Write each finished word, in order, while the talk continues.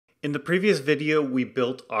In the previous video, we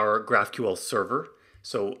built our GraphQL server.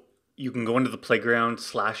 So you can go into the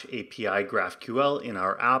playground/API GraphQL in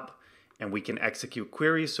our app and we can execute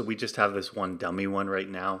queries. So we just have this one dummy one right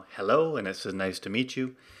now. Hello, and it says nice to meet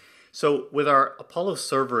you. So with our Apollo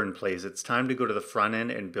server in place, it's time to go to the front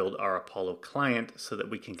end and build our Apollo client so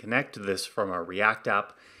that we can connect to this from our React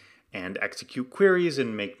app and execute queries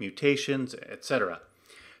and make mutations, etc.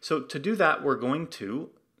 So to do that, we're going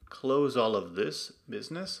to close all of this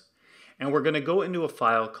business and we're going to go into a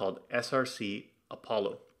file called src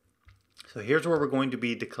Apollo. So here's where we're going to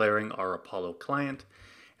be declaring our Apollo client,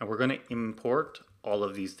 and we're going to import all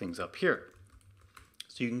of these things up here.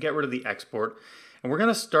 So you can get rid of the export, and we're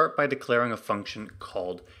going to start by declaring a function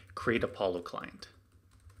called create Apollo client.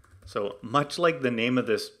 So much like the name of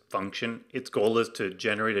this function, its goal is to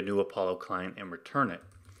generate a new Apollo client and return it.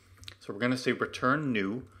 So we're going to say return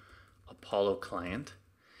new Apollo client.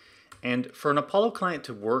 And for an Apollo client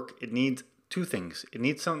to work, it needs two things. It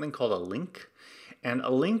needs something called a link. And a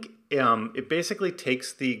link, it basically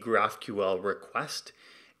takes the GraphQL request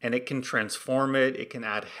and it can transform it. It can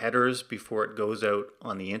add headers before it goes out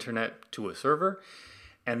on the internet to a server.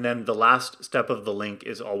 And then the last step of the link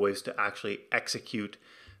is always to actually execute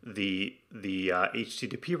the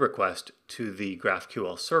HTTP request to the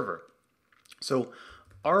GraphQL server. So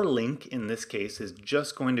our link in this case is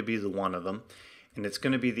just going to be the one of them. And it's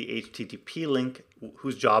going to be the HTTP link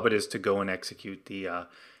whose job it is to go and execute the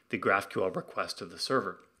GraphQL request to the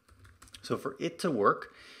server. So for it to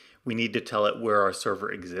work, we need to tell it where our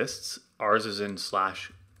server exists. Ours is in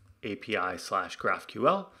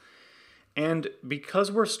 /API/GraphQL. And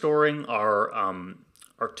because we're storing our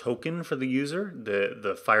token for the user,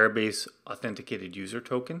 the Firebase authenticated user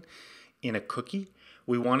token, in a cookie,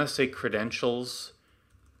 we want to say credentials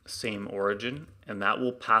same origin, and that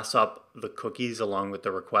will pass up the cookies along with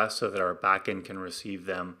the request so that our backend can receive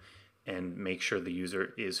them and make sure the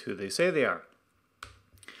user is who they say they are.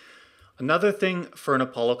 Another thing for an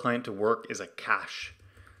Apollo client to work is a cache.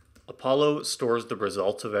 Apollo stores the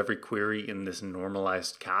results of every query in this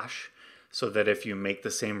normalized cache so that if you make the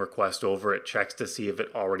same request over, it checks to see if it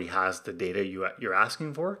already has the data you're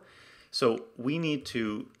asking for. So we need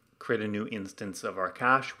to create a new instance of our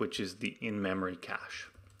cache, which is the in-memory cache.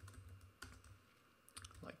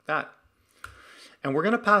 That. And we're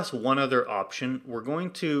going to pass one other option. We're going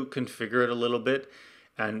to configure it a little bit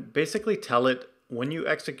and basically tell it when you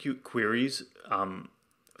execute queries,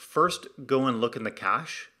 first go and look in the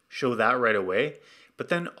cache, show that right away, but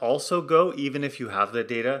then also go, even if you have the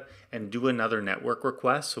data, and do another network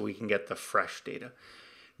request so we can get the fresh data.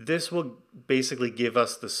 This will basically give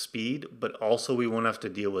us the speed, but also we won't have to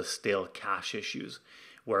deal with stale cache issues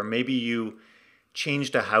where maybe you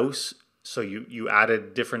changed a house. So you added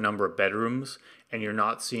a different number of bedrooms and you're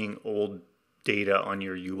not seeing old data on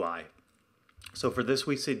your UI. So for this,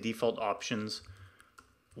 we say default options,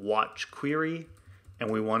 watch query,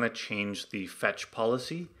 and we want to change the fetch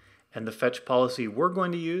policy. And the fetch policy we're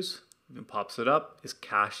going to use, it pops it up, is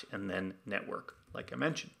cache and then network, like I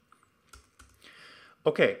mentioned.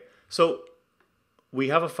 Okay, so we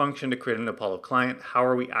have a function to create an Apollo client. How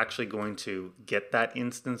are we actually going to get that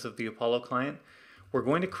instance of the Apollo client? We're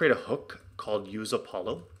going to create a hook called use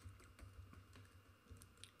Apollo,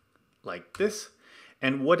 like this.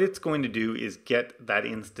 And what it's going to do is get that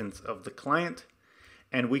instance of the client.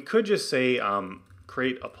 And we could just say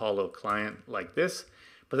create Apollo client like this,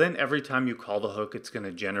 but then every time you call the hook, it's going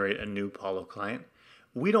to generate a new Apollo client.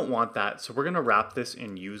 We don't want that, so we're going to wrap this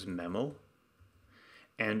in use memo.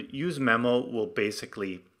 And use memo will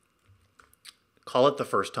basically call it the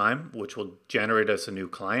first time, which will generate us a new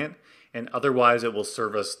client. And otherwise it will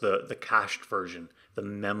serve us the cached version, the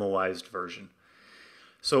memoized version.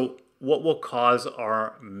 So what will cause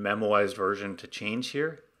our memoized version to change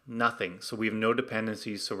here? Nothing. So we have no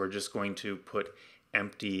dependencies, so we're just going to put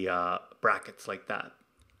empty brackets like that.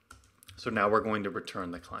 So now we're going to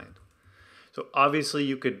return the client. So obviously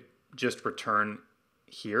you could just return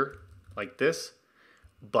here like this,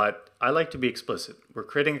 but I like to be explicit. We're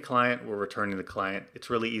creating a client, we're returning the client. It's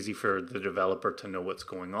really easy for the developer to know what's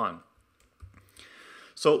going on.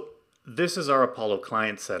 So this is our Apollo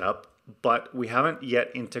client setup, but we haven't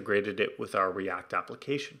yet integrated it with our React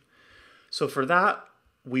application. So for that,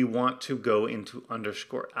 we want to go into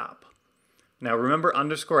 _app. Now remember,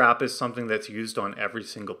 _app is something that's used on every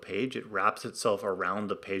single page. It wraps itself around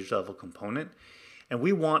the page level component. And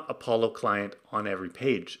we want Apollo client on every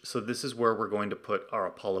page. So this is where we're going to put our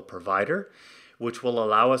Apollo provider, which will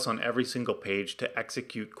allow us on every single page to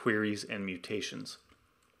execute queries and mutations.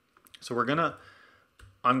 So we're going to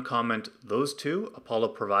uncomment those two, Apollo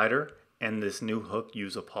provider and this new hook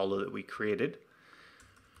use Apollo that we created.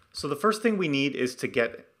 So the first thing we need is to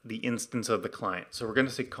get the instance of the client. So we're going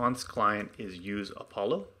to say const client is use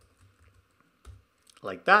Apollo,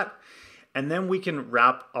 like that. And then we can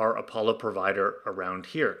wrap our Apollo provider around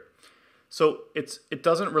here. So it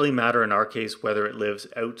doesn't really matter in our case whether it lives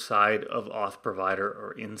outside of auth provider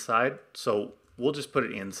or inside. So we'll just put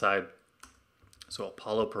it inside. So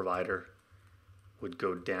Apollo provider would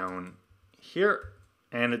go down here,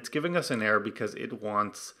 and it's giving us an error because it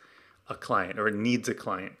wants a client, or it needs a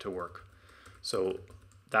client to work. So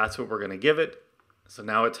that's what we're going to give it. So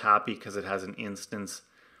now it's happy because it has an instance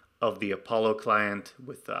of the Apollo client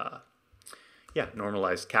with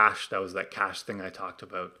normalized cache. That was that cache thing I talked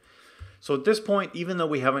about. So at this point, even though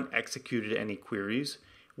we haven't executed any queries,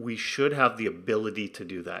 we should have the ability to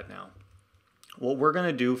do that now. What we're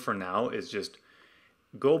going to do for now is just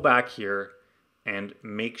go back here and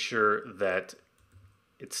make sure that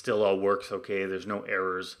it still all works okay. There's no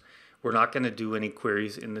errors. We're not going to do any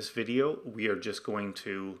queries in this video. We are just going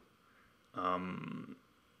to,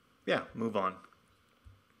 move on.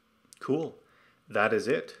 Cool. That is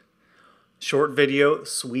it. Short video,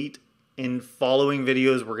 sweet. In following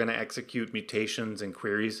videos, we're going to execute mutations and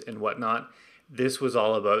queries and whatnot. This was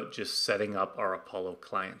all about just setting up our Apollo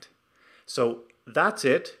client. So that's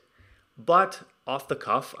it. But off the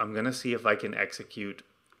cuff, I'm going to see if I can execute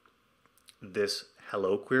this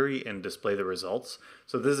hello query and display the results.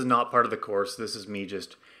 So this is not part of the course. This is me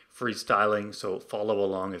just freestyling. So follow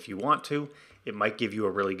along if you want to. It might give you a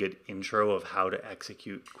really good intro of how to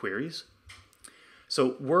execute queries.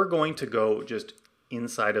 So we're going to go just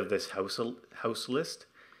inside of this house list,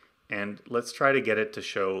 and let's try to get it to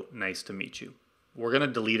show nice to meet you. We're going to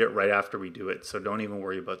delete it right after we do it, so don't even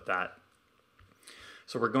worry about that.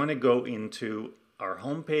 So we're going to go into our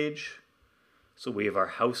home page. So we have our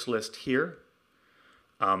house list here.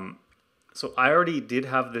 So I already did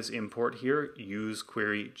have this import here, use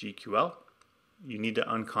query GQL. You need to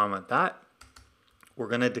uncomment that. We're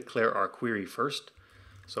going to declare our query first.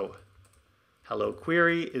 So hello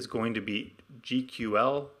query is going to be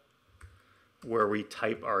GQL, where we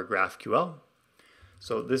type our GraphQL.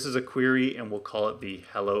 So this is a query, and we'll call it the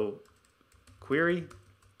hello query.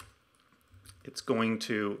 It's going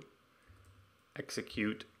to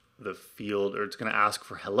execute the field, or it's going to ask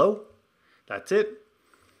for hello. That's it.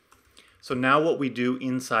 So now what we do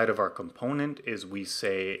inside of our component is we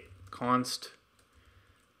say const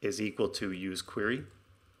is equal to use query,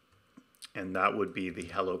 and that would be the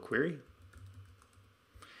hello query.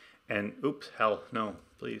 And oops, hell no,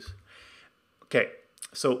 please. Okay,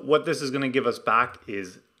 so what this is going to give us back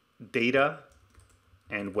is data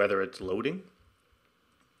and whether it's loading.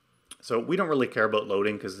 So we don't really care about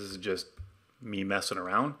loading because this is just me messing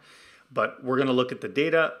around. But we're going to look at the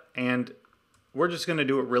data, and we're just going to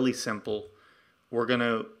do it really simple. We're going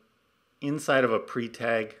to, inside of a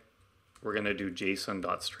pre-tag, we're going to do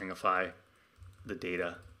json.stringify the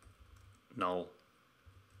data null,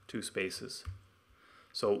 2 spaces.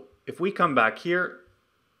 So if we come back here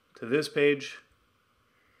to this page,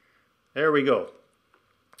 there we go.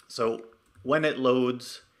 So when it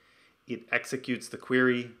loads, it executes the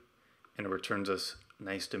query and it returns us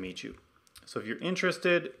nice to meet you. So if you're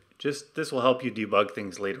interested, this will help you debug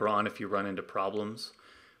things later on if you run into problems.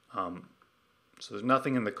 So there's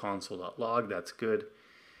nothing in the console.log, that's good.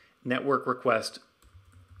 Network request,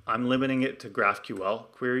 I'm limiting it to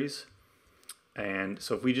GraphQL queries. And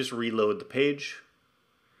so if we just reload the page,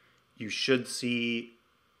 you should see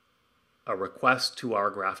a request to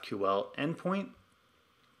our GraphQL endpoint.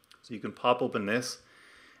 So you can pop open this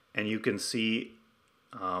and you can see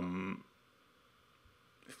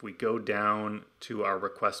if we go down to our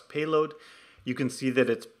request payload, you can see that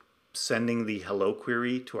it's sending the hello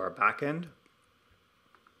query to our backend.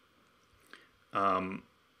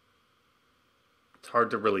 It's hard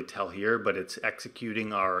to really tell here, but it's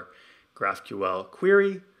executing our GraphQL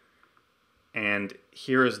query. And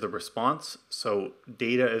here is the response. So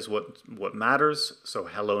data is what matters. So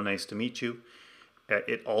hello, nice to meet you.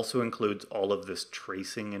 It also includes all of this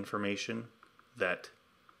tracing information that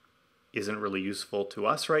isn't really useful to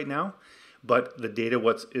us right now, but the data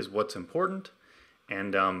is what's important,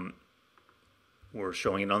 and we're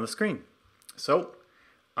showing it on the screen. So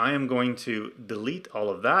I am going to delete all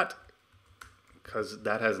of that because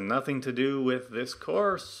that has nothing to do with this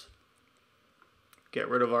course. Get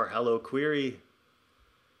rid of our hello query,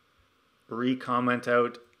 re-comment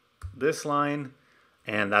out this line,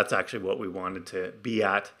 and that's actually what we wanted to be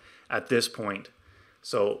at this point.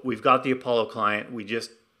 So we've got the Apollo client. We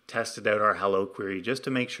just tested out our hello query just to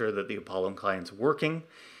make sure that the Apollo client's working,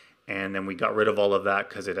 and then we got rid of all of that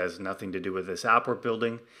because it has nothing to do with this app we're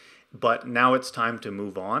building. But now it's time to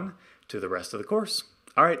move on to the rest of the course.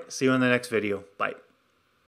 All right, see you in the next video. Bye.